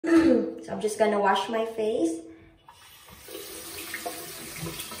So I'm just gonna wash my face.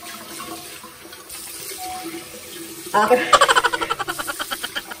 Okay.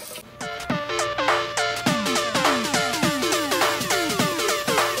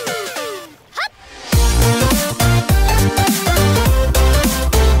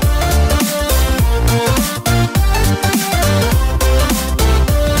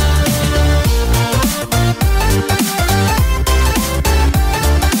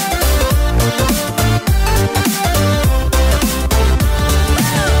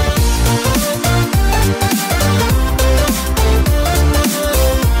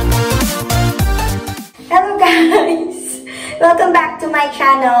 Welcome back to my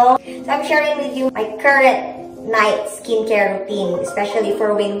channel. So I'm sharing with you my current night skincare routine, especially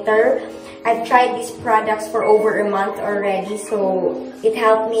for winter. I've tried these products for over a month already, so it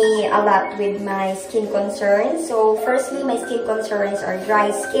helped me a lot with my skin concerns. So firstly, my skin concerns are dry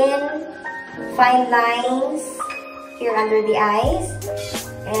skin, fine lines here under the eyes,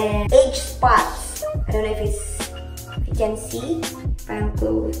 and age spots. I don't know if you can see. Parang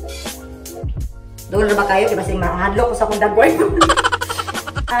close. Doon na ba kayo? Diba sila mahadlo ko sa akong dagway ko.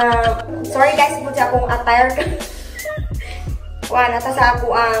 Sorry guys, kung sa akong attire ka. Nata sa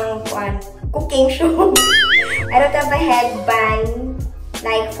ako ang cooking show. I don't have a headband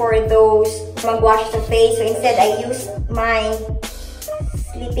like for those mag-wash the face. So instead, I use my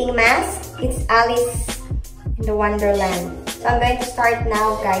sleeping mask. It's Alice in the Wonderland. So I'm going to start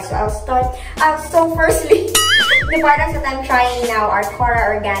now, guys. So I'll start. So firstly, the products that I'm trying now are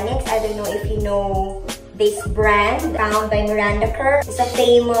KORA Organics. I don't know if you know this brand, found by Miranda Kerr. It's a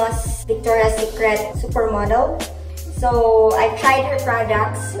famous Victoria's Secret supermodel. So I've tried her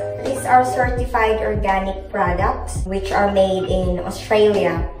products. These are certified organic products, which are made in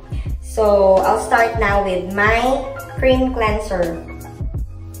Australia. So I'll start now with my cream cleanser.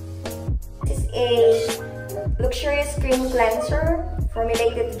 This is a luxurious cream cleanser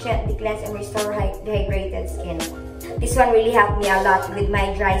formulated to gently cleanse and restore dehydrated skin. This one really helped me a lot with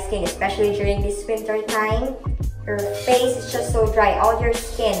my dry skin, especially during this winter time. Your face is just so dry, all your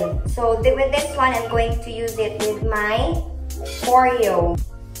skin. So with this one, I'm going to use it with my Oreo.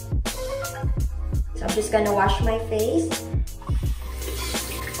 So I'm just gonna wash my face.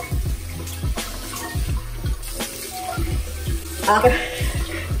 Okay.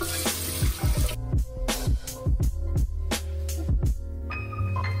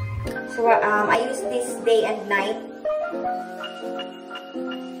 So I use this day and night.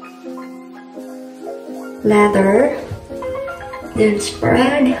 Lather, then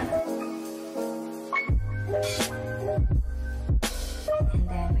spread, and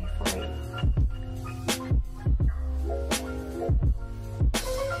then my forehead.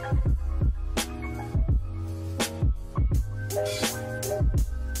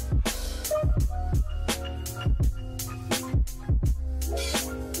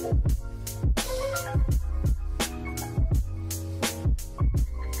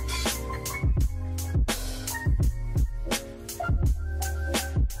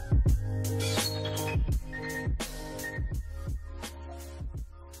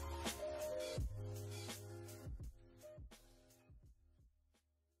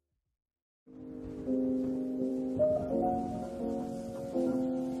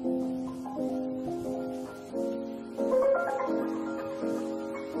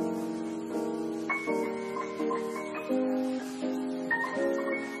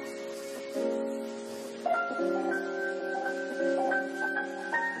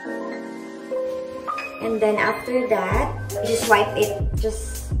 And then after that, just wipe it.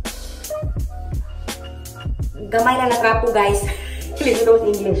 Just gamay na natrapo, guys. Listen to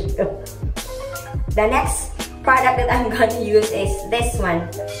English. The next product that I'm gonna use is this one.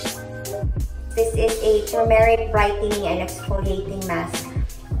 This is a turmeric brightening and exfoliating mask,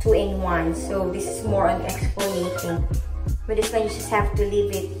 2-in-1. So this is more on exfoliating. With this one, you just have to leave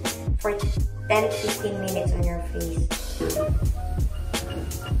it for 10-15 minutes on your face.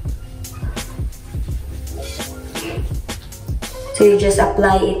 So you just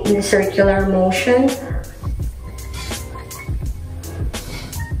apply it in a circular motion.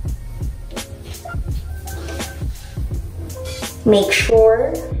 Make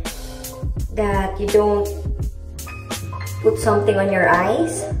sure that you don't put something on your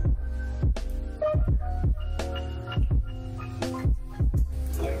eyes.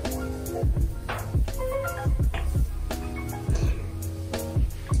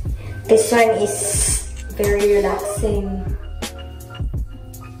 This one is very relaxing.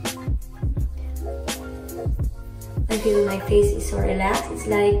 I feel my face is so relaxed. It's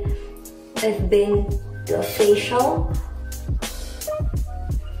like I've been to a facial.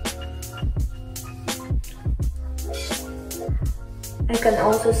 I can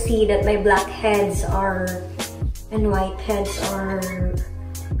also see that my blackheads and whiteheads are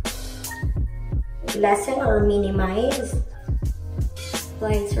lessened or minimized.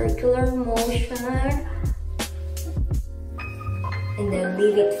 Apply circular motion. And then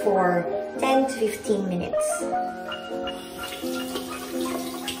leave it for 10 to 15 minutes.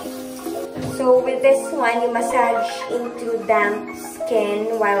 So with this one, you massage into damp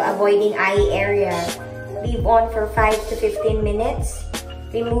skin while avoiding eye area. Leave on for 5 to 15 minutes.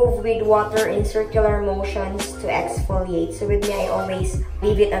 Remove with water in circular motions to exfoliate. So with me, I always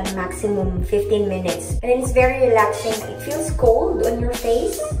leave it on maximum 15 minutes. And then it's very relaxing. It feels cold on your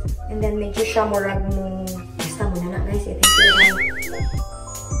face. And then medyo siya murag mo. Basta mo na guys. Thank you guys.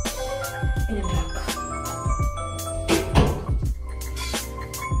 In the back.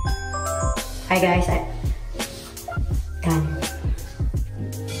 Hi guys. Done.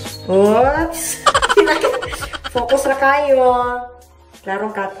 Oops! Focus na kayo.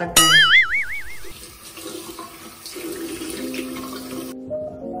 Klarong katpad tayo.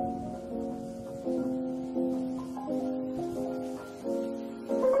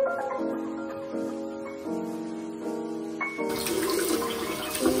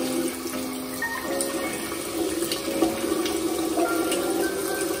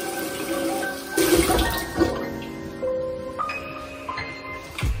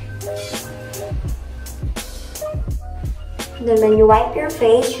 Then when you wipe your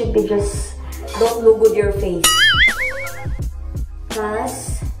face, should be just, don't lugod your face.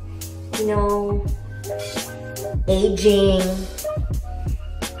 Plus, you know, aging.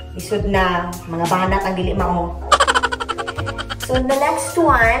 Isod na, mga banat ang dili mao. So the next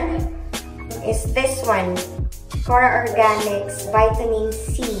one is this one. KORA Organics Vitamin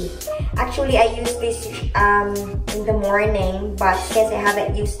C. Actually, I use this in the morning, but since I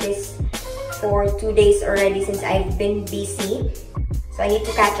haven't used this for 2 days already since I've been busy. So I need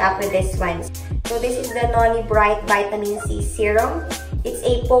to catch up with this one. So this is the Noni Bright Vitamin C Serum. It's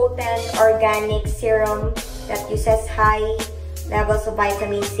a potent organic serum that uses high levels of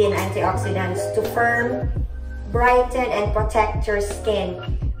vitamin C and antioxidants to firm, brighten, and protect your skin.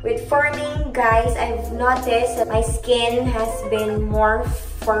 With firming, guys, I've noticed that my skin has been more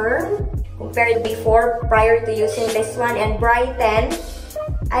firm compared before prior to using this one, and brighten.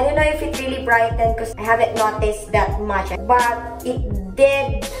 I don't know if it really brightened because I haven't noticed that much, but it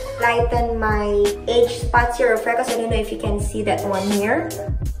did lighten my age spots here or freckles. I don't know if you can see that one here.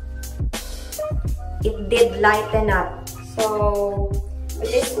 It did lighten up. So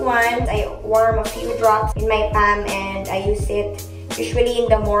with this one, I warm a few drops in my palm and I use it usually in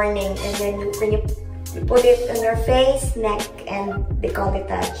the morning. And then when you put it on your face, neck, and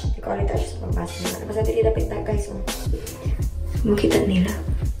décolletage. Décolletage is magbasa nila. Basta dili dapit na guys. Makita nila.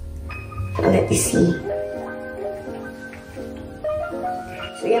 Let me see.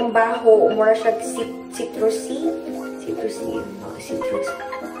 So, yung baho, mura siya citrusy. Citrusy. Citrus.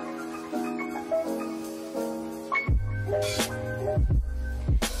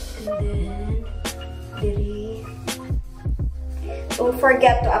 And then, diri. Don't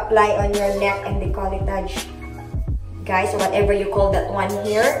forget to apply on your neck and décolletage. Guys, or whatever you call that one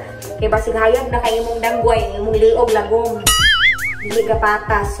here. Kaya basig hayag na kayo mong danggoy, mong liog lagom. Hindi ka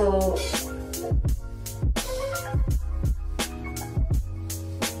pata, so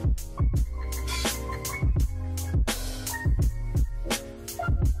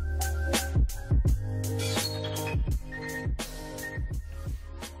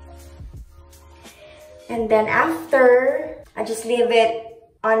and then after, I just leave it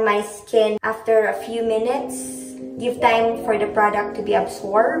on my skin after a few minutes. Give time for the product to be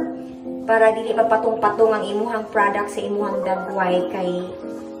absorbed para dili mapatong-patong ang imuhang product sa imuhang dagway, kay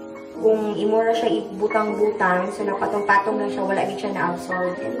kung imo ra siya ibutang-butang, so napatong-patong lang siya, wala gid siya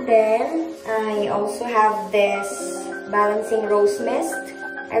na-absorb. And then I also have this balancing rose mist.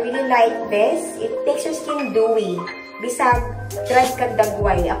 I really like this. It makes your skin dewy. Bisag dry kag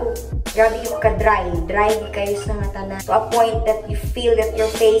dagway. Ako grabe yung ka-dry. Dry kayo sa nga tanan. To a point that you feel that your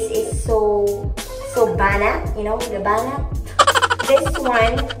face is so banat, you know, the banat. This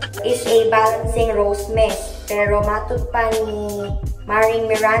one is a balancing rose mist. Pero matud pa ni Maring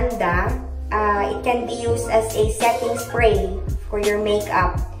Miranda, it can be used as a setting spray for your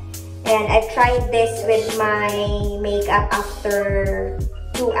makeup. And I tried this with my makeup after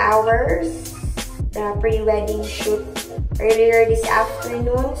 2 hours. The pre-wedding shoot earlier this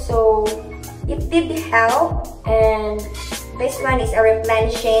afternoon. So it did help. And this one is a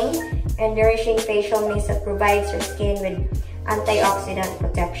replenishing and nourishing facial mist that provides your skin with antioxidant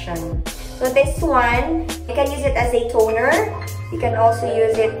protection. So this one, you can use it as a toner. You can also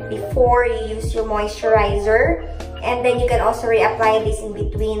use it before you use your moisturizer. And then you can also reapply this in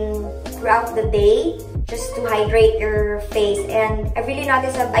between throughout the day just to hydrate your face. And I really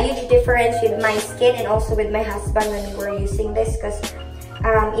noticed a huge difference with my skin and also with my husband when we were using this, because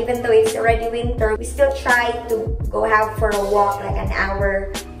even though it's already winter, we still try to go have for a walk like an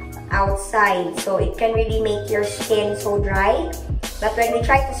hour outside. So it can really make your skin so dry. But when we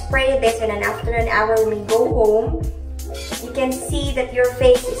try to spray this, and then after an hour when we go home, you can see that your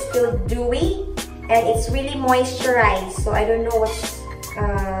face is still dewy and it's really moisturized. So I don't know what's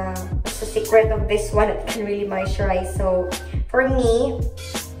the secret of this one that can really moisturize. So for me,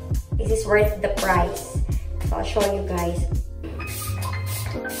 this is worth the price. So I'll show you guys.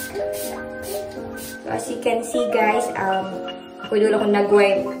 So as you can see guys, ako doon akong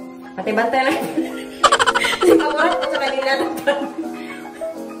nagway. Bantay-bantay lang. Sa kanila lang.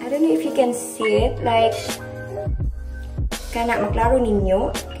 I don't know if you can see it. Like, kana maklaro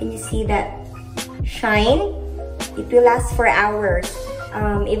ninyo. Can you see that shine? It will last for hours.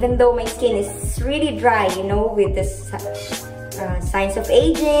 Even though my skin is really dry, you know, with the signs of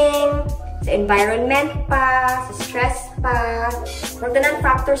aging, sa environment pa, sa stress pa, magdanang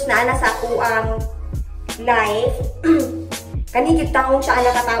factors na ana sa ako ang life, kanigit taon siya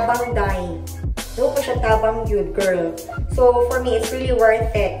nakatabang dahil. So, pa siya tabang yun, girl. So, for me, it's really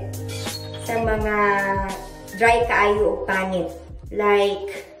worth it sa mga dry kaayo o panit.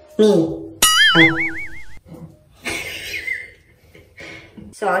 Like me.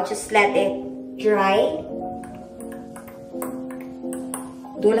 So, I'll just let it dry.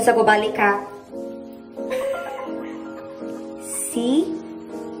 Doon na sa gubalik ha. See?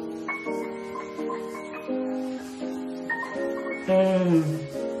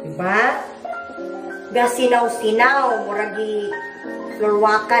 Diba? Gasinaw-sinaw. Muragi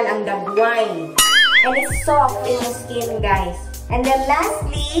florwakan ang dagway. And it's soft in the skin, guys. And then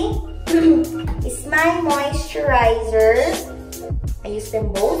lastly, is my moisturizer. I use them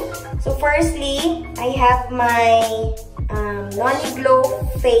both. So firstly, I have my Non-Glow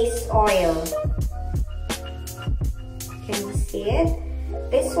Face Oil. Can you see it?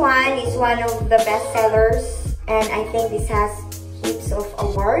 This one is one of the best sellers, and I think this has heaps of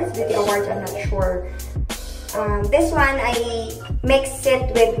awards. Beauty awards, I'm not sure. This one, I mix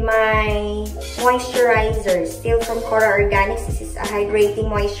it with my moisturizer, still from KORA Organics. This is a hydrating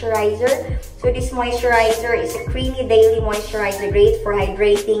moisturizer. So this moisturizer is a creamy daily moisturizer, great for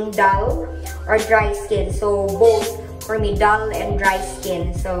hydrating dull or dry skin. So both for me, dull and dry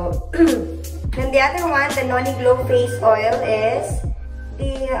skin. So then the other one, the Non-Glow Face Oil, is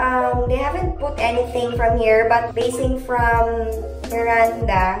they haven't put anything from here, but basing from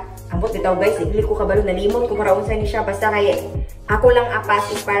Miranda. Ambot bitaw guys, hindi ko kabalo, nalimot kung maraon sa ni siya. Basta kaya ako lang apas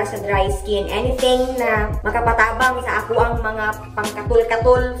is para sa dry skin. Anything na makapatabang sa ako ang mga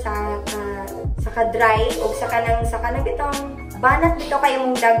pangkatul-katul sa ka-dry o sa kanang bitong banat bitaw kayo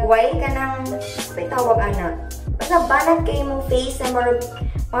mong dagway kanang bitawag ana. Basta banat kayo mong face na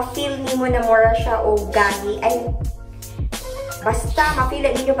ma-feel nimo na mora siya o gahi ay basta ma-feel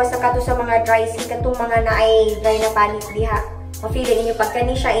ninyo basta kato sa mga dry skin katong mga naay dry na panit diha. Ma-feel ninyo pagka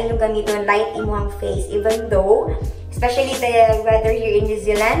ni siya inyong gamiton light imuhang face, even though especially the weather here in New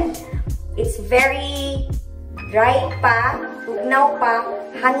Zealand, it's very dry pa, tugnaw pa,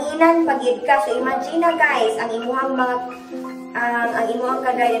 hanginan pagid ka. So imagine na guys, ang imuhang mga ang imuhang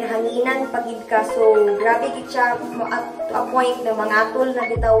kadry na hanginan pagid ka. So grabe gid siya to a point na mangatol na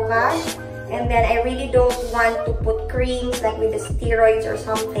bitaw ka. And then I really don't want to put creams like with the steroids or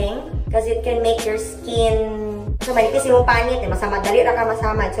something, because it can make your skin so manipis yung panit, masama, dali ra ka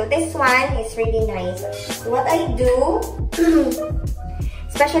masamad. So this one is really nice. So what I do,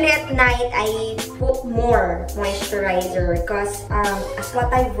 especially at night, I put more moisturizer because as what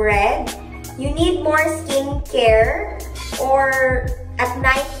I've read, you need more skincare or at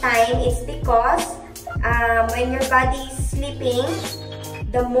night time. It's because when your body is sleeping,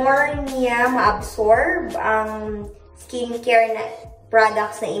 the more niya ma-absorb ang skincare na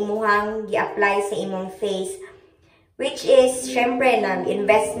products na imuhang gi-apply sa imong face. Which is, syempre,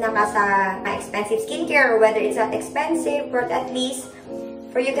 nag-invest na ka sa expensive skincare, or whether it's not expensive, but at least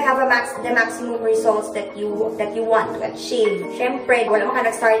for you to have the maximum results that you want to achieve. Syempre, wala mo ka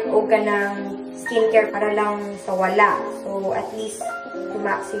nag-start o ka ng skincare para lang sa wala. So, at least to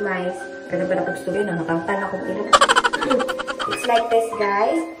maximize. Kaya ba na kong story na nakangtan ako pila. It's like this,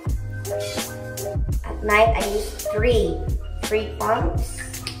 guys. At night, I use three pumps.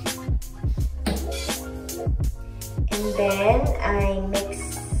 And then, I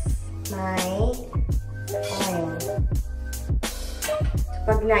mix my oil. So,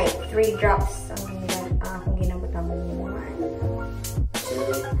 pag night, 3 drops ang akong ginabutan mo. 1,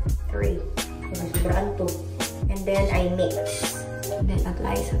 2, 3. Sobrang to. And And then I mix. And then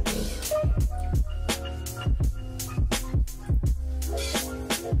apply sa face.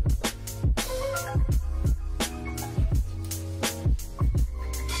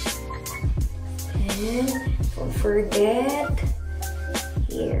 And don't forget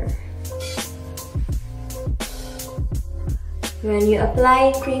here. When you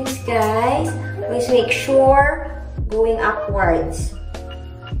apply creams, guys, always make sure going upwards.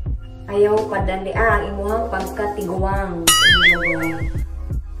 Ayaw padali ang imuhang pagkatiguang.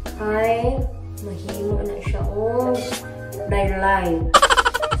 Ay, mahimo na siya o dry-lie.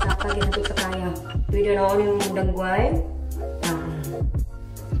 Saka ginagod sa kaya. Pwede na ako yung dagway.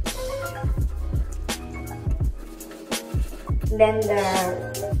 Then the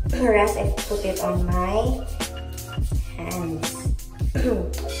rest I put it on my hands.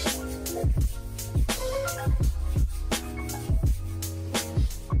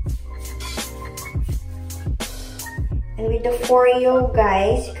 And with the Foreo,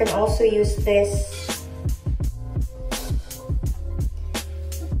 guys, you can also use this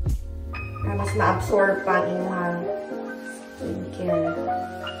na mas ma-absorb pa yung skincare.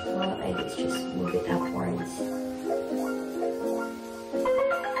 Well, I just move it upwards.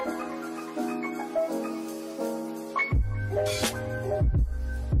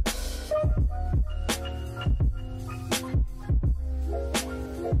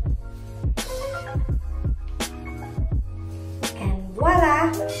 Voila!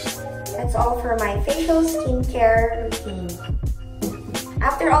 That's all for my facial skincare routine.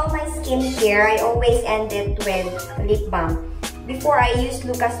 After all my skincare, I always end it with lip balm. Before, I used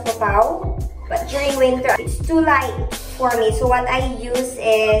Lucas Papaw, but during winter, it's too light for me. So what I use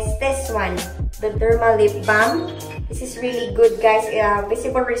is this one, the Derma Lip Balm. This is really good, guys.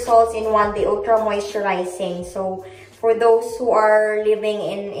 Visible results in 1 day, ultra moisturizing. So for those who are living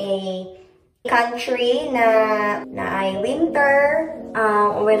in a country na ay winter,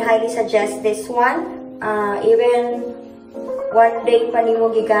 I would highly suggest this one. Even 1 day pa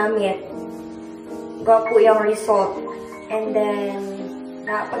nimo gigamit, gapo yung result. And then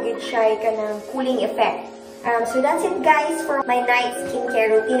napagid siya ka ng cooling effect. So that's it, guys, for my night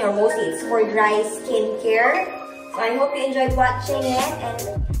skincare routine, or mostly it's for dry skincare. So I hope you enjoyed watching it,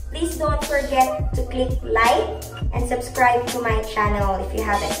 and please don't forget to click like and subscribe to my channel if you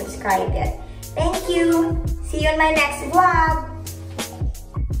haven't subscribed yet. Thank you! See you in my next vlog!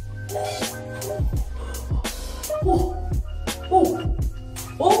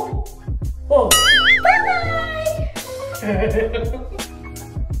 Bye-bye!